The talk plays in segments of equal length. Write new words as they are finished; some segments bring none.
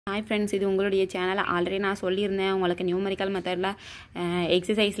Hi friends, இது உங்களுடைய channel already நான் சொல்லியிருந்தேன் உங்களுக்கு நியூமரிக்கல் மெத்தடில்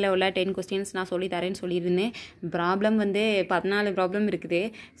எக்ஸசைஸில் உள்ள 10 கொஸ்டின்ஸ் நான் சொல்லித்தரேன்னு சொல்லியிருந்தேன். ப்ராப்ளம் வந்து 14 ப்ராப்ளம் இருக்குது.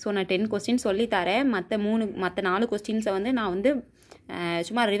 ஸோ நான் 10 கொஸ்டின் சொல்லித்தரேன். மற்ற 4 கொஸ்டின்ஸை வந்து நான் வந்து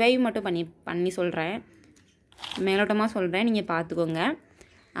சும்மா ரிவைவ் மட்டும் பண்ணி சொல்கிறேன், மேலோட்டமாக சொல்கிறேன், நீங்கள் பார்த்துக்கோங்க.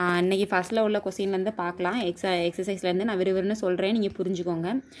 இன்றைக்கி ஃபஸ்ட்டில் உள்ள கொஸ்டின்லேருந்து பார்க்கலாம். எக்ஸசைஸ்லேருந்து நான் விறுவிறுன்னு சொல்கிறேன், நீங்கள் புரிஞ்சுக்கோங்க.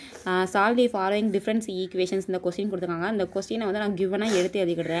 Solve the following difference equations இந்த கொஸ்டின் கொடுத்துருக்காங்க. அந்த கொஸ்டினை வந்து நான் கிவனாக எடுத்து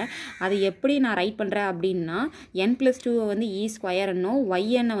எழுதிக்கிடுறேன். அது எப்படி நான் ரைட் பண்ணுறேன் அப்படின்னா n+2 வந்து ஸ்கொயர்னும்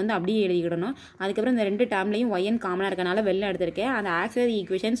ஒய்என்னை வந்து அப்படியே எழுதிக்கிடணும். அதுக்கப்புறம் இந்த ரெண்டு டேர்ம்லையும் ஒய்என் காமனாக இருக்கனால வெளில எடுத்திருக்கேன். அந்த ஆக்சிலரி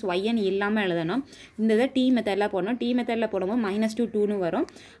ஈக்குவேஷன்ஸ் ஒய்என் இல்லாமல் எழுதணும். இந்த இதை டி மெத்தடில் போடணும். டி மெத்தடில் போடும்போது -2 வரும்.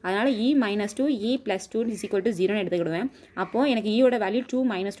 அதனால் -2 e+2 = 0 எடுத்துக்கிடுவேன். அப்போது எனக்கு ஈயோட வேல்யூ 2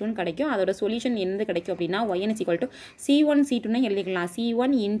 - 2 கிடைக்கும். அதோட சொல்யூஷன் என்னது கிடைக்கும் அப்படின்னா yn = c1 c2 எழுதிக்கலாம்.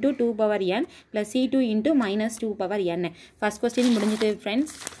 c1 × 2n + c2 × -2n. First question முடிஞ்சது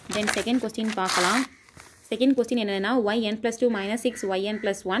ஃப்ரெண்ட்ஸ். தென் செகண்ட் கொஸ்டின் பார்க்கலாம். செகண்ட் கொஸ்டின் என்னென்னா yn+2 - 6yn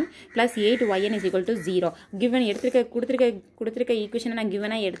 + 1 + 8yn = 0. கிவன் கொடுத்துருக்க ஈக்குவேஷனை நான்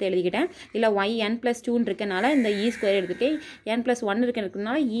கிவனாக எடுத்து எழுதிக்கிட்டேன். இல்லை yn+2 இருக்கனால இந்த ஸ்கொயர் எடுத்துருக்கேன், n+1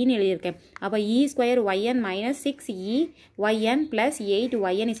 இருக்கிறதுனால ஈன்னு எழுதியிருக்கேன். அப்போ e² yn - 6yn +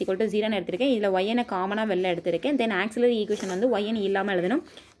 8yn = 0 எடுத்திருக்கேன். இதில் ஒய்எனை காமனாக வெளில எடுத்திருக்கேன். தென் ஆக்சிலரி ஈக்குவேஷன் வந்து ஒய்என் இல்லாமல் எழுதணும்.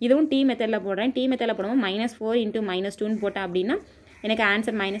 இதுவும் டி மெத்தடில் போடுறேன். டி மெத்தடில் போடும்போது -4 × -2 போட்டேன் அப்படின்னா எனக்கு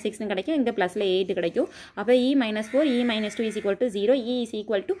ஆன்சர் -6 கிடைக்கும். இங்கே +ல் 8 கிடைக்கும். அப்போ e - 4 e - 2 = 0, e =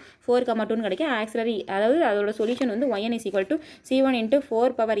 4,2 கிடைக்கும். ஆக்சிலரி அதாவது அதோட சொல்யூஷன் வந்து yn = c1 ×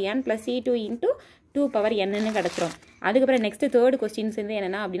 4n + c2 × 2n கிடச்சிரும். அதுக்கப்புறம் நெக்ஸ்ட் தேர்ட் கொஸ்டின்ஸ் வந்து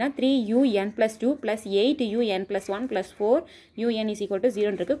என்னென்னா அப்படின்னா 3un+2 + 8un + 1 + 4un =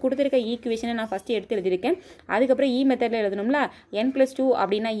 0 இருக்குது. கொடுத்துருக்க ஈக்குவேஷனை நான் ஃபஸ்ட்டு எடுத்து எழுதியிருக்கேன். அதுக்கப்புறம் மெத்தடில் எழுதணும்ல. n+2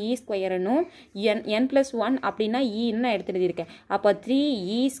 அப்படின்னா e²னும் n+1 அப்படின்னா ன்னு நான் எடுத்து எழுதியிருக்கேன். அப்போ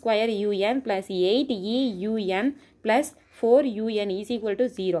 3e² + 8eun + 4un =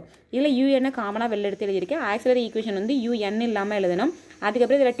 0. இதில் un காமனாக வெளில எடுத்து எழுதியிருக்கேன். ஆக்சிலரி ஈக்குவேஷன் வந்து un இல்லாமல் எழுதணும்.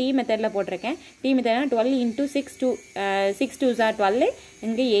 அதுக்கப்புறம் இதில் டி மெத்தடில் போட்டிருக்கேன். டி மெத்தட்னா 12 × 6 2 12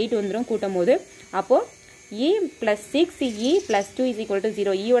 இங்கே 8 வந்துடும் கூட்டும் போது. அப்போது e + 6 e + 2 =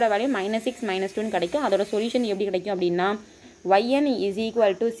 0. ஈயோட வேல்யூ -6 - 2 கிடைக்கும். அதோட சொல்யூஷன் எப்படி கிடைக்கும் அப்படின்னா yn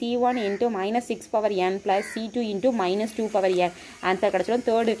 = c1 × -6n + c2 × -2n. Answer கிடச்சிடும்.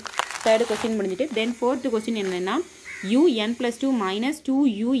 தேர்டு கொஸ்டின் முடிஞ்சிட்டு. தென் ஃபோர்த்து கொஸ்டின் என்னென்னா un+2 -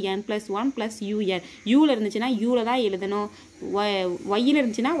 2un + 1 + un. யூவில் இருந்துச்சுன்னா யூவில் தான் எழுதணும், ஒய்யில்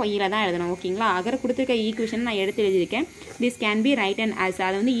இருந்துச்சுன்னா ஒய்யில் தான் எழுதணும். ஓகேங்களா? அகர கொடுத்துருக்க ஈக்குவேஷன் நான் எடுத்து எழுதியிருக்கேன். This can be written as,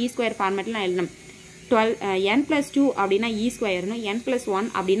 அதை வந்து e² ஃபார்மேட்டில் நான் எழுதணும். n+2 அப்படின்னா e²னு, n+1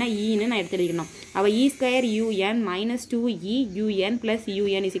 அப்படின்னா ன்னு நான் எடுத்து எழுதிக்கணும். அப்போ e² un - 2e un +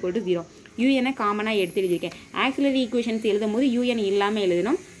 un = 0. யூஎனை காமனாக எடுத்து எழுதியிருக்கேன். ஆக்சிலரி ஈக்குவேஷன்ஸ் எழுதும் போது யூஎன் இல்லாமல்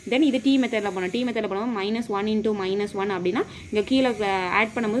எழுதணும். தென் இது டி மெத்தடில் போனோம். டி மெத்தடில் போனோம் -1 × -1 அப்படின்னா இங்கே கீழே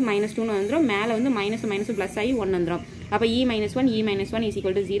ஆட் பண்ணும்போது -2 வந்துடும். மேலே வந்து மைனஸ் ப்ளஸ் ஆகி 1 வந்துடும். அப்போ e - 1 e - 1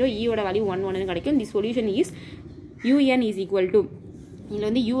 = 0. ஈயோட வேல்யூ 1 கிடைக்கும். தி சொல்யூஷன் இஸ் un = இதில்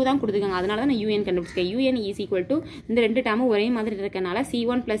வந்து u தான் கொடுத்துருக்காங்க, அதனால தான் நான் un கண்டுபிடிச்சிருக்கேன். un = இந்த ரெண்டு டேமும் ஒரே மாதிரி இருக்கனால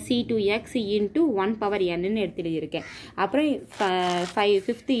c1 + c2x × 1n எடுத்து எழுதியிருக்கேன். அப்புறம்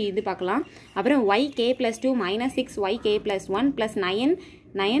ஃபிஃப்த்து இது பார்க்கலாம். அப்புறம் yk+2 - 6yk + 1 +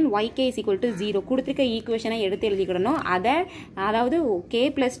 9yk = 0. கொடுத்துருக்க ஈக்குவேஷனை எடுத்து எழுதிக்கிடணும். அதாவது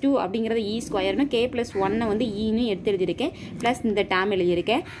k+2 அப்படிங்கிறது e²னு, k+1 வந்து ன்னு எடுத்து எழுதியிருக்கேன். ப்ளஸ் இந்த டேம்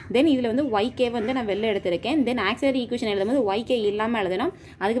எழுதியிருக்கேன். தென் இதில் வந்து yk வந்து நான் வெளில எடுத்திருக்கேன். தென் ஆக்சிலரி ஈக்குவேஷன் எழுதும்போது yk இல்லாமல் எழுதணும்.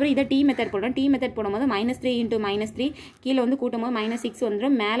 அதுக்கப்புறம் இதை டி மெத்தட் போடணும். டி மெத்தட் போடும்போது -3 × -3 கீழே வந்து கூட்டும் போது -6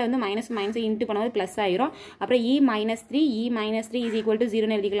 வந்துடும். மேலே வந்து மைனஸ் இன்ட்டு பண்ணும்போது ப்ளஸ் ஆயிரும். அப்புறம் e - 3 e - 3 =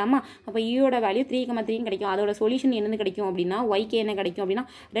 0 எழுதிக்கலாமா? அப்போ ஈயோட வேல்யூ 3,3 கிடைக்கும். அதோட சொல்யூஷன் என்னது கிடைக்கும் அப்படின்னா yk என்ன கிடைக்கும் அப்படின்னா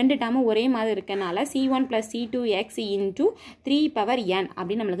ரெண்டு டேமும் ஒரே மாதிரி இருக்கனால c1 + c2x × 3n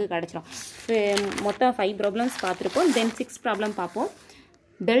அப்படின்னு நம்மளுக்கு கிடைச்சிடும். மொத்தம் 5 ப்ராப்ளம்ஸ் பார்த்துருக்கோம். தென் 6 ப்ராப்ளம் பார்ப்போம்.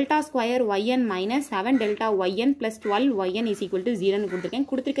 ∆² yn - 7 ∆yn + 12yn = 0 கொடுத்துருக்கேன்.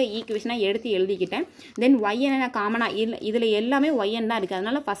 கொடுத்துருக்க ஈக்குவேஷனை எடுத்து எழுதிக்கிட்டேன். தென் yn நான் காமனாக இதில் எல்லாமே yn தான் இருக்குது,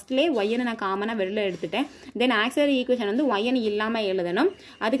 அதனால ஃபஸ்ட்லேயே yn நான் காமனாக வெளில எடுத்துட்டேன். தென் ஆக்சிலரி ஈக்குவேஷன் வந்து yn இல்லாமல் எழுதணும்.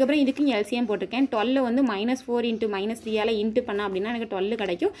 அதுக்கப்புறம் இதுக்கு எல்சிஎம் போட்டிருக்கேன். 12 வந்து -4 × -3 இன்ட்டு பண்ணால் அப்படின்னா எனக்கு 12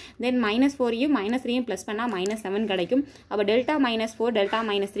 கிடைக்கும். தென் -4யும் -3யும் ப்ளஸ் பண்ணால் -7 கிடைக்கும். அப்போ δ - 4 δ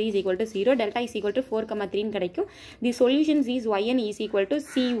 - 3 = 0. δ = 4,3 கிடைக்கும். தி solutions is yn =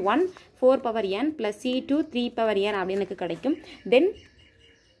 c1 4n + c2 3n அப்படின்னு எனக்கு கிடைக்கும். தென்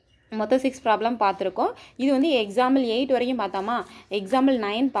மொத்தம் 6 ப்ராப்ளம் பார்த்துருக்கோம். இது வந்து எக்ஸாம்பிள் 8 வரைக்கும் பார்த்தோமா. எக்ஸாம்பிள்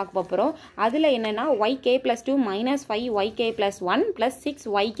 9 பார்க்க போகிறோம். அதில் என்னென்னா yk + 2 - 5yk + 1 +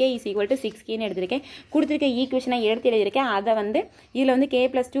 6yk = 6kன்னு எடுத்திருக்கேன். கொடுத்துருக்க ஈக்குவேஷனை எடுத்து எழுதியிருக்கேன். அதை வந்து இதில் வந்து k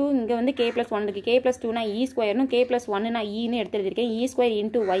 + 2 இங்கே வந்து k + 1 இருக்குது. k + 2னா e²னும் k + 1னா ன்னு எடுத்து எழுதியிருக்கேன். e²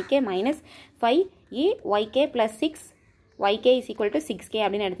 × yk - 5yk + 6 yk = 6k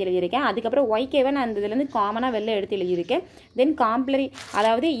அப்படின்னு எடுத்து எழுதியிருக்கேன். அதுக்கப்புறம் yk-வை நான் அந்த இதுலேருந்து காமனாக வெளில எடுத்து எழுதியிருக்கேன். தென்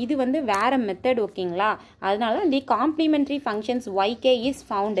அதாவது இது வந்து வேறு மெத்தட் ஓகேங்களா. அதனால தான் தி complimentary functions yk is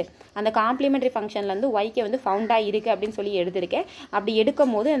found. அந்த காம்ப்ளிமெண்ட்ரி ஃபங்க்ஷனில் வந்து yk வந்து ஃபவுண்டாக இருக்குது அப்படின்னு சொல்லி எடுத்திருக்கேன். அப்படி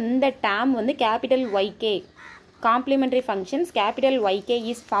எடுக்கும் போது இந்த டேம் வந்து capital yk complimentary functions capital yk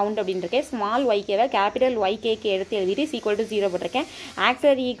is found அப்படின்னு இருக்கேன். ஸ்மால் yk-வை கேபிட்டல் yk-க்கு எடுத்து எழுதிட்டு = 0 போட்டிருக்கேன்.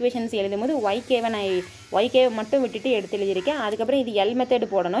 ஆக்சிலரி ஈக்குவேஷன்ஸ் எழுதும்போது yk-வை நான் yk-வை மட்டும் விட்டுட்டு எடுத்து எழுதியிருக்கேன். அதுக்கப்புறம் இது எல் மெத்தட்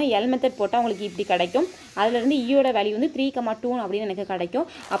போடணும். எல் மெத்தட் போட்டால் உங்களுக்கு இப்படி கிடைக்கும். அதுலேருந்து ஈயோட வேல்யூ வந்து 3,2 அப்படின்னு எனக்கு கிடைக்கும்.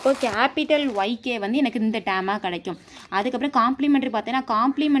 அப்போ கேபிட்டல் yk வந்து எனக்கு இந்த டேமாக கிடைக்கும். அதுக்கப்புறம் காம்ப்ளிமெண்ட்ரி பார்த்தீங்கன்னா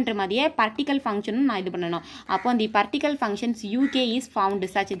காம்ப்ளிமெண்ட்ரி மாதிரியே பர்டிகல் ஃபங்க்ஷனும் நான் இது பண்ணணும். அப்போ அந்த பர்டிகல் functions uk is found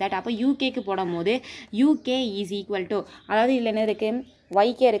such that அப்போ uk-க்கு போடும் போது uk இஸ் ஈக்குவல் டு அதாவது இதில் என்ன இருக்குது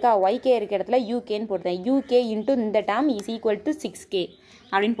yk இருக்கா yk இருக்க இடத்துல ukன்னு போட்டுருக்கேன். uk இன்ட்டு இந்த dam is equal to 6k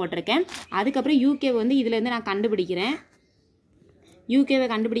அப்படின்னு போட்டிருக்கேன். அதுக்கப்புறம் uk வந்து இதுலேருந்து நான் கண்டுபிடிக்கிறேன். uk-வை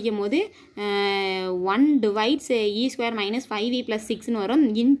கண்டுபிடிக்கும் போது 1 divides e² - 5e + 6ன்னு வரும்.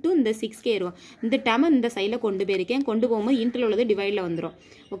 இன்ட்டு இந்த 6k வரும். இந்த டேம் இந்த சைடில் கொண்டு போயிருக்கேன். கொண்டு போகும்போது இன்ட்டில் உள்ளது டிவைடில் வந்துடும்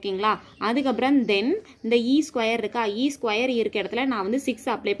ஓகேங்களா. அதுக்கப்புறம் தென் இந்த e² இருக்கா e² இருக்க இடத்துல நான் வந்து 6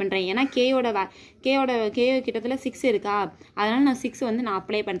 அப்ளை பண்ணுறேன். ஏன்னா k கிட்டத்தில் 6 இருக்கா அதனால் நான் 6 வந்து நான்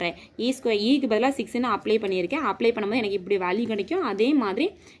அப்ளை பண்ணுறேன். க்கு பதிலாக 6 நான் அப்ளை பண்ணியிருக்கேன். அப்ளை பண்ணும்போது எனக்கு இப்படி வேல்யூ கிடைக்கும். அதே மாதிரி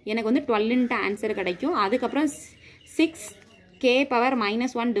எனக்கு வந்து 12 ஆன்சர் கிடைக்கும். அதுக்கப்புறம் 6k பவர்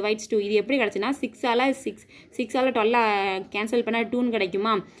 -1 divides 2 இது எப்படி கிடச்சுன்னா 6ஆல் 12 கேன்சல் பண்ணால் 2ன்னு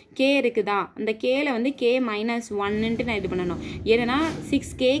கிடைக்குமா. k இருக்குதா அந்த kல வந்து k - 1ன்ட்டு நான் இது பண்ணணும். ஏன்னா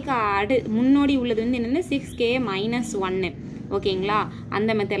 6kக்கு முன்னோடி உள்ளது வந்து என்னென்னா 6k - 1 ஓகேங்களா.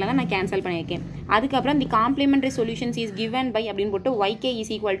 அந்த மெத்தடில் தான் நான் கேன்சல் பண்ணியிருக்கேன். அதுக்கப்புறம் தி complimentary solutions is given by அப்படின்னு போட்டு yk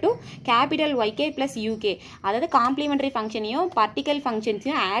is equal to capital yk plus uk. அதாவது காம்ப்ளிமெண்ட்ரி ஃபங்க்ஷனையும் பர்டிகல்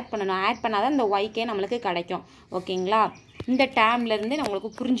ஃபங்க்ஷன்ஸையும் ஆட் பண்ணணும். ஆட் பண்ணால் தான் இந்த yk நம்மளுக்கு கிடைக்கும் ஓகேங்களா. இந்த டேம்லேருந்து உங்களுக்கு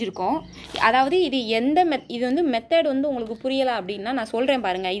புரிஞ்சிருக்கும். அதாவது இது இது வந்து மெத்தட் வந்து உங்களுக்கு புரியலை அப்படின்னா நான் சொல்கிறேன்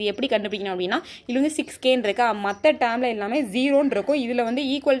பாருங்கள். இது எப்படி கண்டுபிடிக்கணும் அப்படின்னா இது வந்து 6kன்னு இருக்கா மற்ற டேமில் எல்லாமே 0ன்னு இருக்கும். இதில் வந்து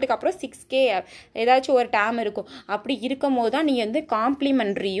ஈக்குவல்ட்டுக்கு அப்புறம் 6k ஏதாச்சும் ஒரு டேம் இருக்கும். அப்படி இருக்கும் போது தான் நீங்கள் வந்து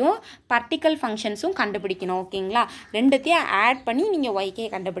காம்ப்ளிமெண்ட்ரியும் பர்டிகல் ஃபங்க்ஷன்ஸும் கண்டுபிடிக்கணும் ஓகேங்களா. ரெண்டுத்தையும் ஆட் பண்ணி நீங்கள் yk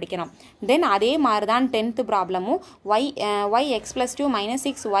கண்டுபிடிக்கணும். தென் அதே மாதிரி தான் 10th ப்ராப்ளமும் yx + 2 -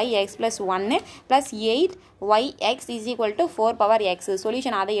 6yx + 1 + 8yx is equal to 4 power x.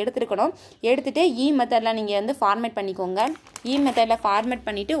 Solution அதை எடுத்துருக்கணும். எடுத்துகிட்டு மெத்தடில் நீங்கள் வந்து ஃபார்மேட் பண்ணிக்கோங்க. மெத்தடில் ஃபார்மேட்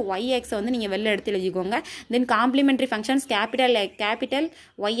பண்ணிவிட்டு yx வந்து நீங்கள் வெளில எடுத்து எழுதிக்கோங்க. தென் காம்ப்ளிமெண்ட்ரி ஃபங்க்ஷன்ஸ் கேபிட்டல்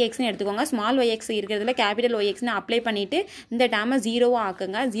yxன்னு எடுத்துக்கோங்க. ஸ்மால் yx இருக்கிறதுல கேபிட்டல் yxன்னு அப்ளை பண்ணிவிட்டு இந்த டேமை 0வாக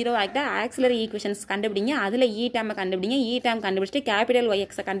ஆக்குங்க. 0 ஆக்கிட்டா ஆக்சிலரி ஈக்குவேஷன்ஸ் கண்டுபிடிங்க. அதில் டேமை கண்டுபிடிங்க. டேம் கண்டுபிடிச்சிட்டு கேபிட்டல்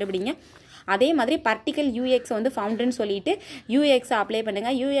yxை கண்டுபிடிங்க. அதே மாதிரி பர்டிகல் ux வந்து ஃபவுண்டுன்னு சொல்லிட்டு ux அப்ளை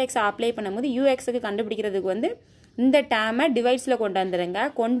பண்ணுங்கள். ux அப்ளை பண்ணும்போது ux-க்கு கண்டுபிடிக்கிறதுக்கு வந்து இந்த டேமை டிவைட்ஸில் கொண்டு வந்துடுங்க.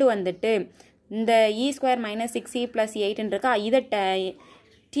 கொண்டு வந்துட்டு இந்த e² - 6e + 8ன்னு இருக்கா இதை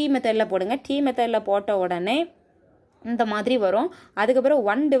t மெத்தடில் போடுங்க. t மெத்தடில் போட்ட உடனே இந்த மாதிரி வரும். அதுக்கப்புறம்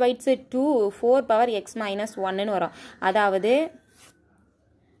 1 divides 2 4 பவர் x - 1ன்னு வரும். அதாவது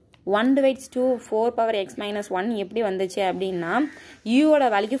 1 divides 2 4 பவர் x - 1 எப்படி வந்துச்சு அப்படின்னா யூவோட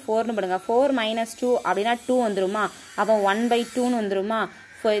வேல்யூக்கு 4ன்னு போடுங்க. 4 - 2 அப்படின்னா 2 வந்துருமா. அப்போ 1/2ன்னு வந்துருமா.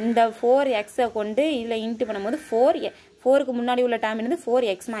 இந்த 4x-ஐ கொண்டு இதில் இன்ட்டு பண்ணும்போது 4க்கு முன்னாடி உள்ள டேம் என்னது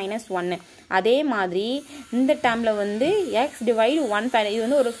 4x - 1. அதே மாதிரி இந்த டேமில் வந்து x டிவைட் 1 இது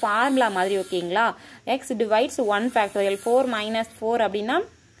வந்து ஒரு ஃபார்முலா மாதிரி ஓகேங்களா. x டிவைட்ஸ் 1 ஃபேக்டோரியல் 4 - 4 அப்படின்னா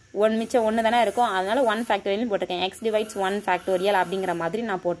மிச்சம் 1 தானே இருக்கும். அதனால 1 ஃபேக்டோரியல்னு போட்டிருக்கேன். x டிவைட்ஸ் 1 ஃபேக்டோரியல் அப்படிங்கிற மாதிரி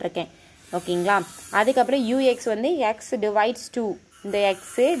நான் போட்டிருக்கேன் ஓகேங்களா. அதுக்கப்புறம் ux வந்து x டிவைட்ஸ் 2 இந்த x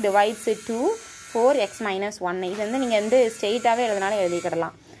டிவைட்ஸ் 2 4x - 1 இது வந்து நீங்கள் வந்து ஸ்ட்ரெயிட்டாகவே எழுதினாலும்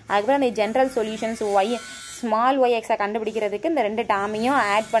எழுதிக்கிடலாம். அதுக்கப்புறம் அந்த ஜென்ரல் சொல்யூஷன்ஸ் ஸ்மால் yx-ஐ கண்டுபிடிக்கிறதுக்கு இந்த 2 டேமையும்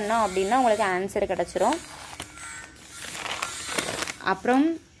ஆட் பண்ணோம் அப்படின்னா உங்களுக்கு ஆன்சர் கிடச்சிரும். அப்புறம்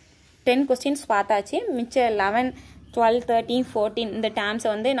 10 கொஸ்டின்ஸ் பார்த்தாச்சு. மிச்சம் 11 12 13 14 இந்த டேம்ஸை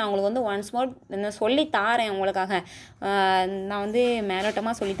வந்து நான் உங்களுக்கு வந்து ஒன்ஸ் மோர் சொல்லி தாரேன் உங்களுக்காக. நான் வந்து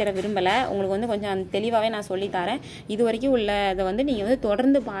மேலோட்டமாக சொல்லித்தர விரும்பலை. உங்களுக்கு வந்து கொஞ்சம் தெளிவாகவே நான் சொல்லித்தரேன். இது வரைக்கும் உள்ள இதை வந்து நீங்கள் வந்து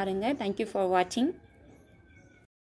தொடர்ந்து பாருங்கள். தேங்க்யூ ஃபார் வாட்சிங்.